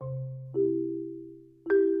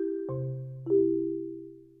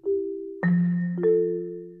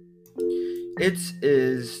It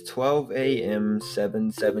is 12 a.m.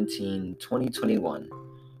 7/17/2021.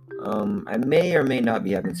 I may or may not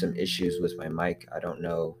be having some issues with my mic. I don't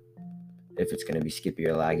know if it's going to be skippy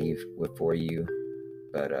or laggy for you,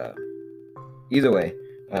 but either way,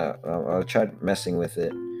 I'll try messing with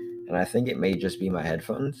it, and I think it may just be my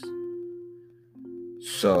headphones.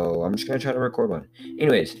 So I'm just going to try to record one.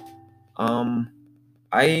 Anyways,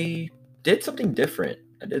 I did something different.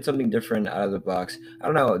 I did something different out of the box. I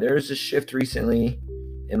don't know. There's a shift recently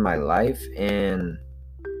in my life, and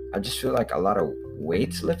I just feel like a lot of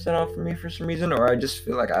weight's lifted off of me for some reason, or I just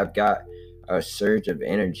feel like I've got a surge of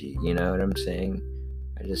energy. You know what I'm saying?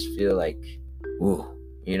 I just feel like, ooh,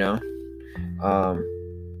 you know.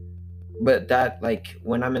 But that, like,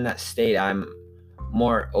 when I'm in that state, I'm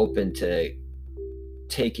more open to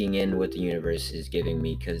taking in what the universe is giving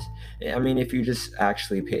me, because I mean, if you just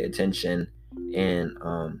actually pay attention and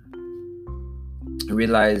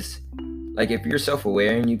realize, like, if you're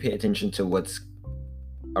self-aware and you pay attention to what's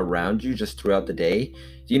around you just throughout the day,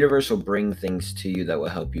 the universe will bring things to you that will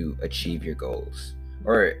help you achieve your goals,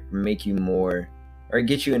 or make you more, or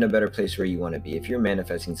get you in a better place where you want to be. If you're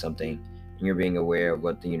manifesting something and you're being aware of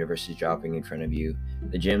what the universe is dropping in front of you,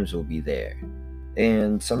 the gems will be there.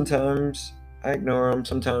 And sometimes I ignore them.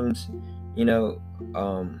 Sometimes,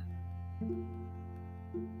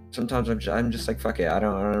 sometimes I'm just like, fuck it. I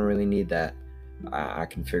don't really need that. I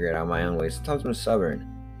can figure it out my own way. Sometimes I'm stubborn.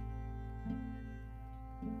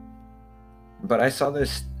 But I saw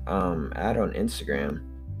this ad on Instagram,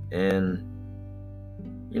 and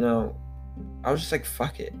I was just like,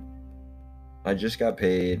 fuck it. I just got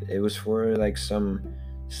paid. It was for like some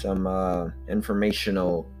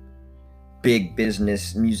informational, big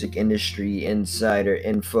business music industry insider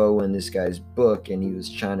info in this guy's book, and he was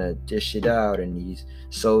trying to dish it out, and he's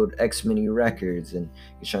sold X many records, and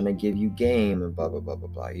he's trying to give you game, and blah blah blah blah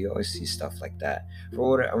blah. You always see stuff like that.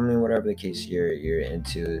 Whatever the case you're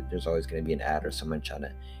into, there's always going to be an ad or someone trying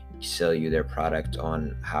to sell you their product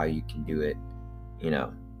on how you can do it,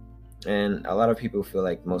 And a lot of people feel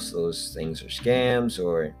like most of those things are scams,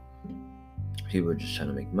 or people are just trying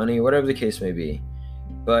to make money, whatever the case may be.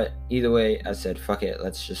 But either way, I said, fuck it,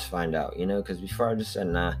 let's just find out, because before I just said,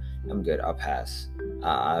 nah, I'm good, I'll pass.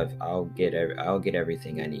 I'll get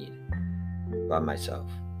everything I need by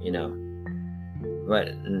myself,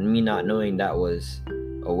 But me not knowing that was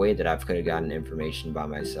a way that I could have gotten information by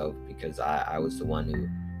myself, because I was the one who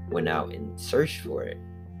went out and searched for it.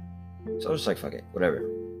 So I was just like, fuck it, whatever.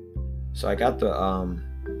 So I got the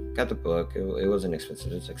book. It wasn't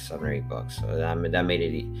expensive. It was like $7 or $8. So that made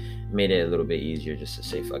it a little bit easier just to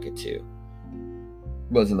say fuck it too.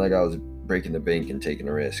 It wasn't like I was breaking the bank and taking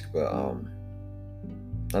a risk, but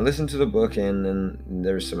I listened to the book, and then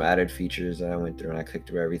there were some added features that I went through, and I clicked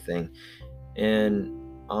through everything, and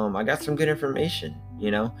I got some good information.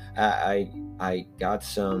 I got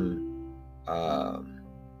some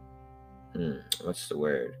what's the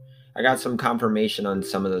word? I got some confirmation on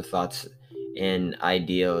some of the thoughts and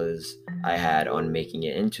ideas I had on making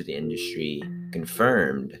it into the industry,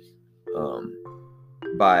 confirmed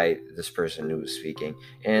by this person who was speaking.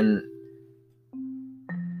 And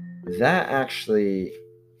that actually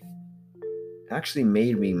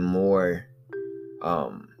made me more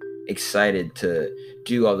excited to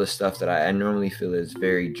do all the stuff that I normally feel is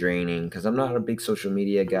very draining, because I'm not a big social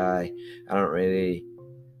media guy. I don't really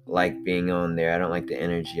like being on there. I don't like the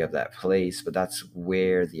energy of that place, but that's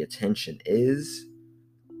where the attention is.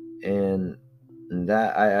 And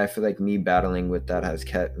that I feel like me battling with that has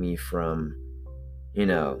kept me from,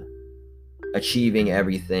 achieving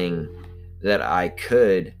everything that I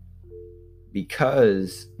could,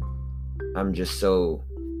 because I'm just so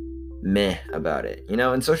meh about it,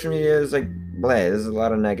 and social media is like, blah, there's a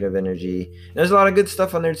lot of negative energy. There's a lot of good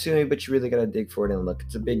stuff on there too, but you really gotta dig for it and look.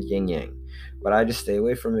 It's a big yin yang, but I just stay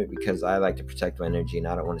away from it because I like to protect my energy, and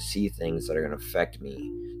I don't want to see things that are going to affect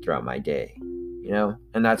me throughout my day,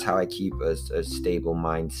 and that's how I keep a stable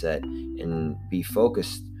mindset and be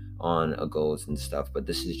focused on goals and stuff. But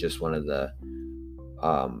this is just one of the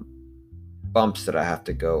bumps that I have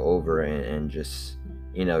to go over, and just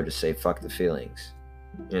just say fuck the feelings,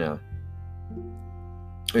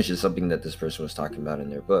 which is something that this person was talking about in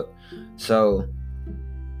their book. So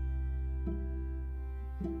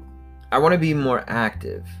I want to be more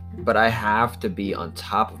active, but I have to be on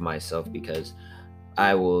top of myself, because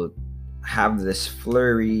I will have this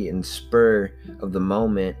flurry and spur of the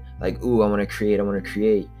moment, like, ooh, I want to create,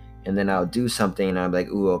 and then I'll do something, and I'm like,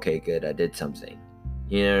 ooh, okay, good, I did something.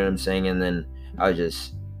 You know what I'm saying? And then I'll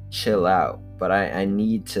just chill out. But I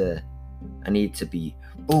need to be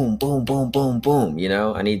boom, boom, boom, boom, boom. You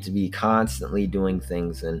know, I need to be constantly doing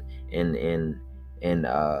things and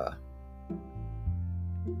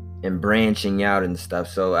branching out and stuff.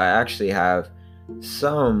 So I actually have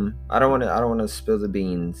some. I don't want to spill the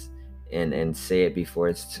beans and say it before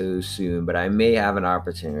it's too soon, but I may have an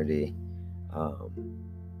opportunity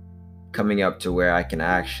coming up to where I can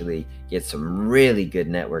actually get some really good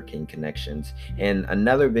networking connections. And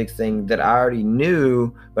another big thing that I already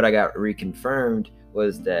knew, but I got reconfirmed,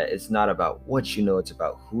 was that it's not about what you know, it's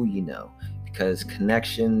about who you know. Because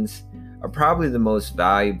connections are probably the most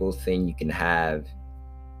valuable thing you can have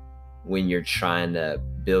when you're trying to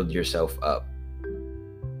build yourself up.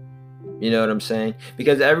 You know what I'm saying?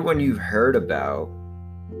 Because everyone you've heard about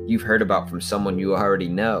from someone you already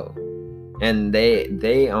know. And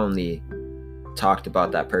they only talked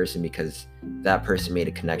about that person because that person made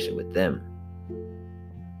a connection with them.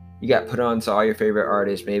 You got put on to all your favorite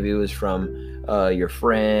artists. Maybe it was from your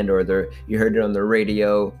friend, or you heard it on the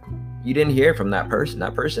radio. You didn't hear from that person.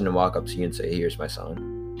 That person didn't walk up to you and say, "Here's my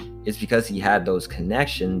song." It's because he had those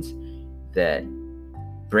connections that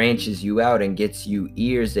branches you out and gets you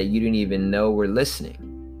ears that you didn't even know were listening.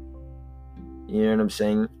 You know what I'm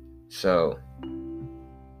saying? So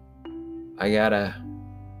I gotta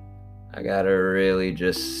really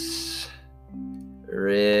just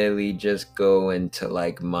go into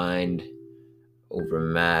like mind over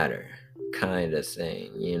matter kind of thing,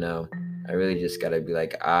 you know? I really just gotta be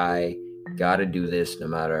like, I gotta do this no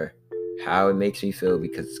matter how it makes me feel,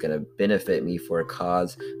 because it's gonna benefit me for a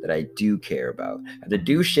cause that I do care about. I have to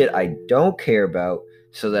do shit I don't care about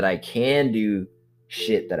so that I can do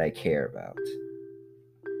shit that I care about.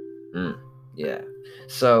 Yeah.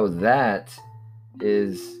 So that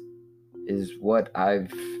is what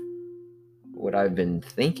I've been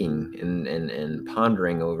thinking and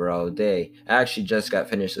pondering over all day. I actually just got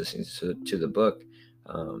finished listening to the book,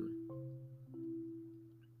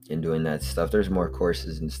 and doing that stuff. There's more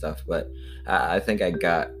courses and stuff, but I think I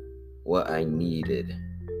got what I needed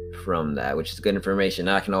from that, which is good information.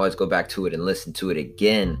 Now I can always go back to it and listen to it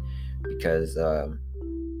again, because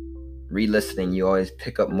re-listening, you always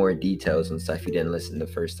pick up more details and stuff you didn't listen the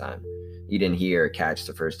first time. You didn't hear or catch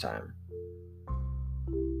the first time.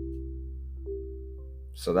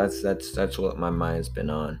 So that's what my mind's been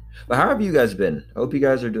on. But how have you guys been? I hope you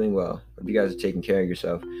guys are doing well. Hope you guys are taking care of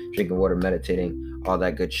yourself, drinking water, meditating, all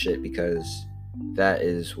that good shit, because that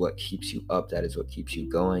is what keeps you up. That is what keeps you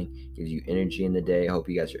going, gives you energy in the day. I hope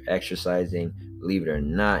you guys are exercising. Believe it or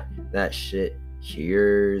not, that shit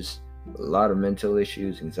cures a lot of mental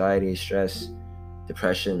issues, anxiety, stress,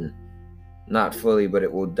 depression. Not fully, but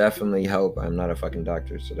it will definitely help. I'm not a fucking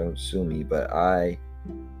doctor, so don't sue me, but I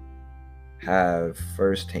have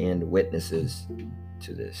first-hand witnesses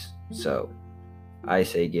to this. So I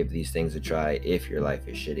say give these things a try if your life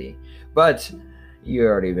is shitty. But you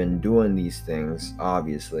already been doing these things,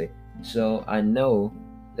 obviously. So I know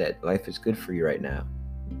that life is good for you right now.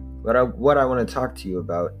 But what I want to talk to you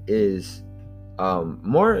about is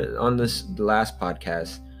more on the last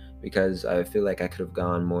podcast, because I feel like I could have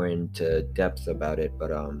gone more into depth about it. But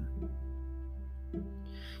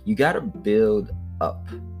you got to build up,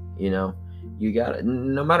 you know? You got to,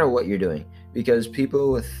 no matter what you're doing, because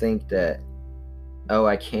people think that, oh,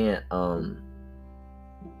 I can't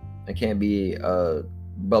be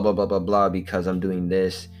blah blah blah blah blah because I'm doing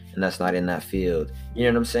this and that's not in that field. You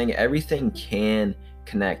know what I'm saying? Everything can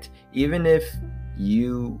connect. Even if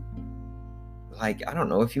you, like, I don't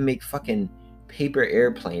know, if you make fucking paper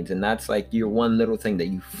airplanes and that's like your one little thing that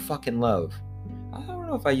you fucking love. I don't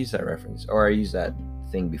know if I used that reference or I used that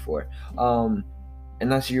thing before.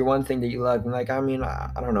 And that's your one thing that you love. And like, I mean, I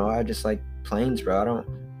don't know. I just like planes, bro. I don't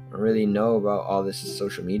really know about all this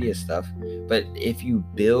social media stuff. But if you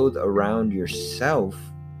build around yourself,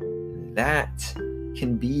 that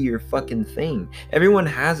can be your fucking thing. Everyone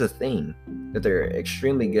has a thing that they're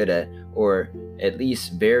extremely good at, or at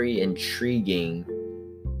least very intriguing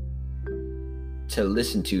to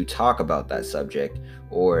listen to talk about that subject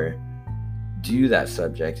or do that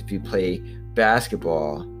subject. If you play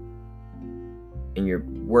basketball and you're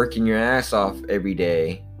working your ass off every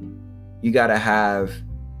day, you gotta have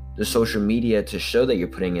the social media to show that you're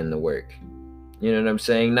putting in the work. You know what I'm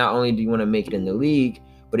saying? Not only do you want to make it in the league,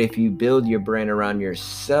 but if you build your brand around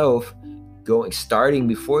yourself, starting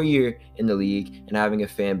before you're in the league and having a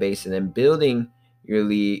fan base, and then building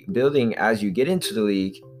as you get into the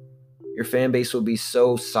league, your fan base will be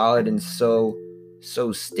so solid and so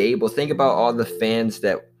stable. Think about all the fans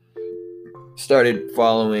that started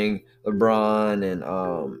following LeBron and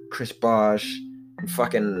Chris Bosh and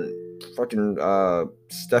fucking fucking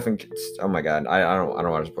Stephen. Oh my god, I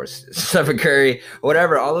don't watch sports. Stephen Curry,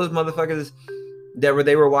 whatever. All those motherfuckers that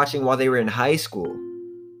they were watching while they were in high school.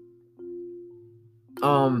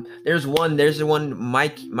 There's one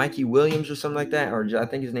Mikey Williams or something like that, or I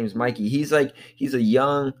think his name is Mikey. He's a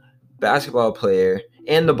young basketball player,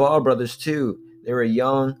 and the Ball brothers too. They were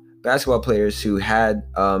young basketball players who had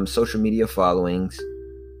social media followings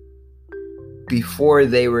before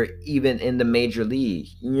they were even in the major league.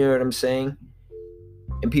 You know what I'm saying?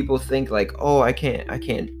 And people think like, oh, I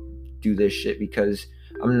can't do this shit because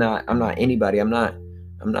I'm not anybody. I'm not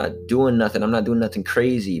doing nothing. I'm not doing nothing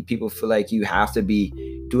crazy. People feel like you have to be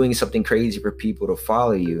doing something crazy for people to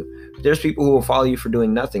follow you. But there's people who will follow you for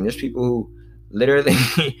doing nothing. There's people who literally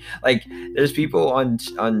like there's people on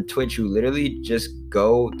Twitch who literally just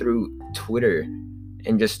go through Twitter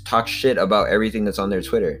and just talk shit about everything that's on their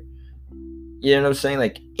Twitter. You know what I'm saying?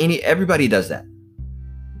 Like everybody does that.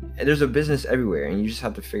 And there's a business everywhere, and you just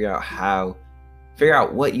have to figure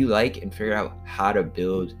out what you like and figure out how to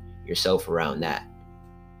build yourself around that.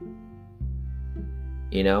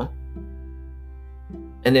 You know?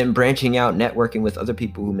 And then branching out, networking with other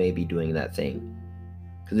people who may be doing that thing.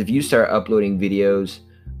 Because if you start uploading videos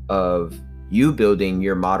of you building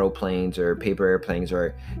your model planes or paper airplanes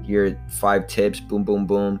or your 5 tips, boom, boom,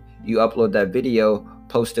 boom, you upload that video,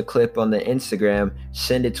 post a clip on the Instagram,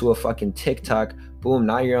 send it to a fucking TikTok, boom,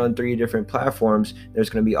 now you're on 3 different platforms. There's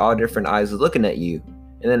going to be all different eyes looking at you.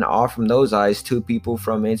 And then all from those eyes, 2 people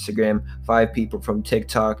from Instagram, 5 people from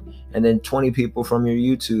TikTok, and then 20 people from your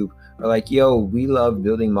YouTube are like, yo, we love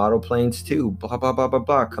building model planes too, blah, blah, blah, blah,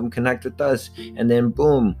 blah, come connect with us. And then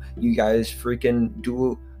boom, you guys freaking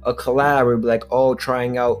do a collab or be like, oh,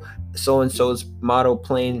 trying out so-and-so's model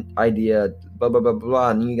plane idea, blah, blah, blah,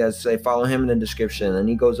 blah. And you guys say, follow him in the description. And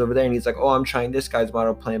he goes over there and he's like, oh, I'm trying this guy's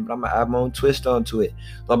model plane, but I'm going to add my own twist onto it,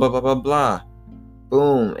 blah, blah, blah, blah, blah.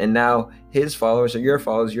 Boom. And now his followers are your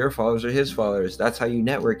followers are his followers. That's how you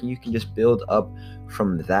network, and you can just build up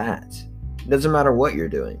from that. It doesn't matter what you're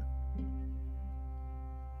doing.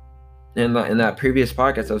 In that previous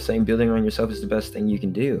podcast, I was saying building on yourself is the best thing you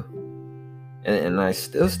can do. And I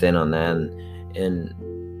still stand on that. And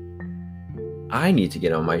I need to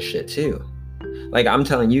get on my shit too. Like, I'm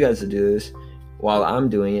telling you guys to do this while I'm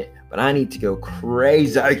doing it, but I need to go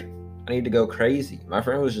crazy. I need to go crazy. My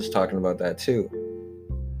friend was just talking about that too.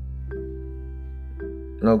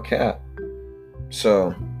 No cap.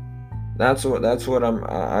 So that's what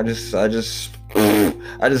I just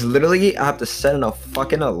literally have to set a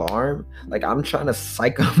fucking alarm. Like, I'm trying to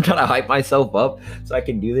hype myself up so I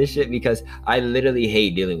can do this shit, because I literally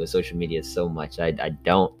hate dealing with social media so much. I'm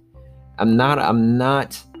not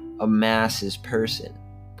a masses person,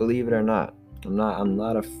 believe it or not. I'm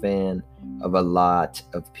not a fan of a lot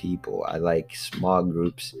of people. I like small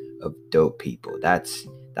groups of dope people. That's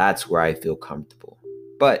where I feel comfortable.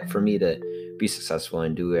 But for me to be successful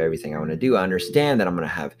and do everything I want to do, I understand that I'm going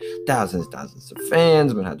to have thousands of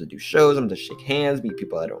fans. I'm going to have to do shows. I'm going to shake hands, meet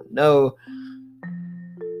people I don't know.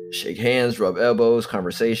 Shake hands, rub elbows,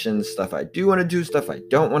 conversations, stuff I do want to do, stuff I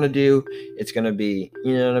don't want to do. It's going to be,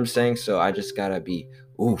 you know what I'm saying? So I just got to be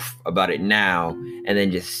about it now, and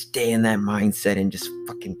then just stay in that mindset and just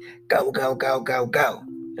fucking go.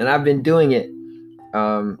 And I've been doing it.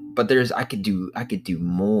 But I could do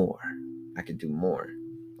more.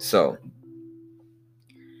 So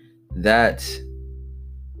that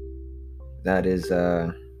is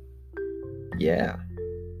yeah,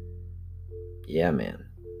 man.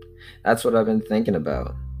 That's what I've been thinking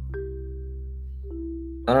about.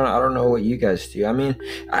 I don't know what you guys do. I mean,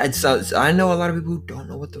 I know a lot of people who don't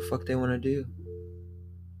know what the fuck they want to do.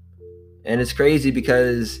 And it's crazy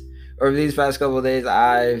because over these past couple of days,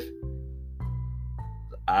 I've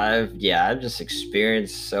just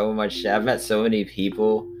experienced so much shit. I've met so many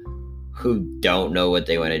people who don't know what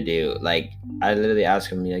they want to do. Like, I literally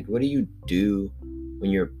ask them, like, what do you do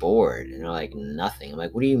when you're bored? And they're like, nothing. I'm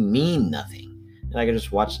like, what do you mean nothing? And I can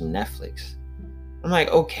just watch Netflix. I'm like,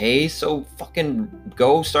 okay, so fucking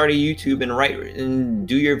go start a YouTube and write and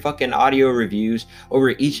do your fucking audio reviews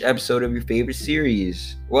over each episode of your favorite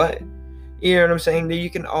series. What? You know what I'm saying? That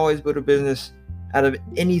you can always build a business out of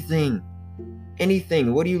anything.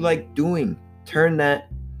 What do you like doing? Turn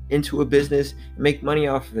that into a business and make money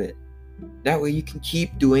off of it. That way you can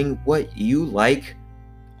keep doing what you like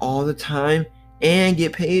all the time and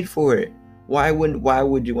get paid for it. Why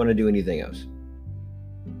would you want to do anything else?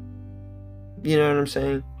 You know what I'm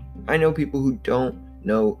saying? I know people who don't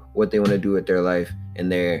know what they want to do with their life,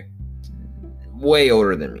 and they're way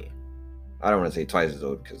older than me. I don't want to say twice as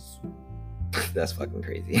old, because that's fucking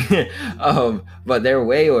crazy. But they're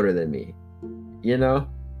way older than me, you know?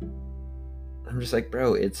 I'm just like,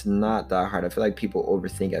 bro, it's not that hard. I feel like people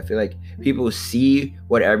overthink. I feel like people see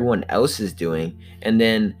what everyone else is doing, and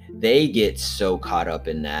then they get so caught up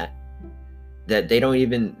in that they don't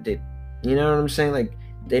even, you know what I'm saying? Like,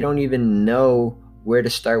 they don't even know where to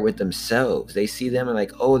start with themselves. They see them and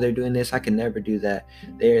like, oh, they're doing this, I can never do that.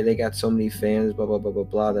 They got so many fans, blah blah blah blah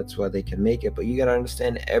blah. That's why they can make it. But you gotta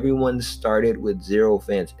understand, everyone started with 0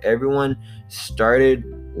 fans. Everyone started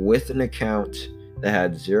with an account that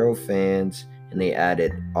had 0 fans, and they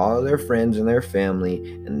added all their friends and their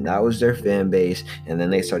family, and that was their fan base. And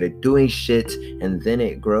then they started doing shit, and then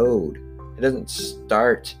it growed. It doesn't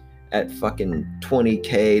start at fucking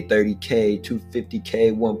 20K, 30K,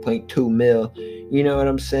 250K, 1.2 mil. You know what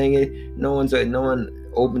I'm saying? No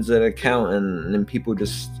one opens an account and then people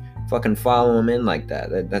just fucking follow them in like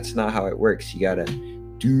that. That's not how it works. You gotta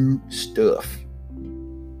do stuff.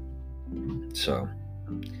 So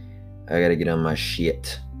I gotta get on my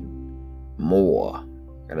shit more.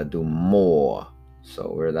 Gotta do more.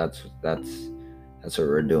 So that's what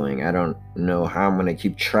we're doing. I don't know how I'm gonna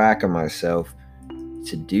keep track of myself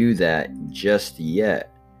to do that just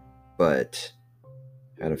yet, but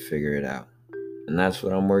gotta figure it out. And that's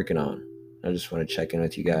what I'm working on. I just want to check in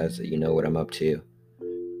with you guys, that you know what I'm up to,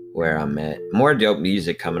 where I'm at. More dope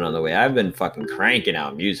music coming on the way. I've been fucking cranking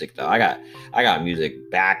out music though. I got music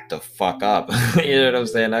back the fuck up. You know what I'm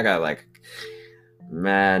saying? I got like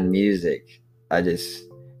mad music. I just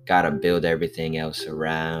gotta build everything else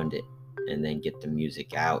around it and then get the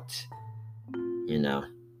music out, you know,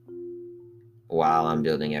 while I'm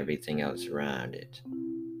building everything else around it.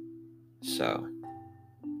 So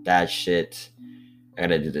that shit, I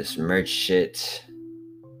gotta do this merch shit.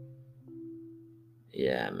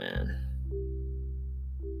 Yeah, man.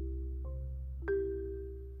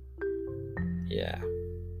 Yeah.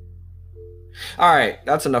 All right,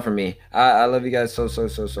 that's enough for me. I love you guys so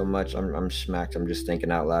much. I'm smacked. I'm just thinking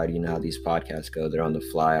out loud. You know how these podcasts go. They're on the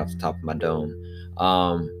fly off the top of my dome.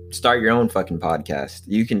 Start your own fucking podcast.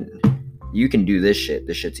 You can do this shit.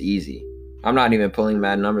 This shit's easy. I'm not even pulling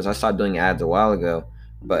mad numbers. I stopped doing ads a while ago.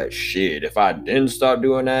 But shit, if I didn't stop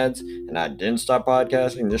doing ads and I didn't stop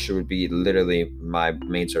podcasting, this shit would be literally my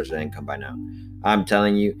main source of income by now. I'm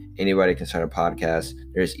telling you, anybody can start a podcast.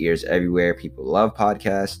 There's ears everywhere. People love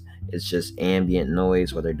podcasts. It's just ambient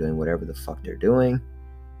noise while they're doing whatever the fuck they're doing.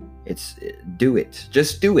 Do it.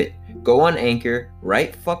 Just do it. Go on Anchor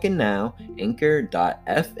right fucking now.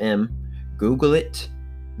 Anchor.fm. Google it.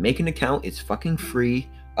 Make an account. It's fucking free.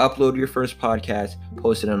 Upload your first podcast.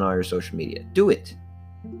 Post it on all your social media. Do it.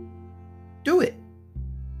 Do it.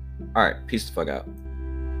 All right. Peace the fuck out.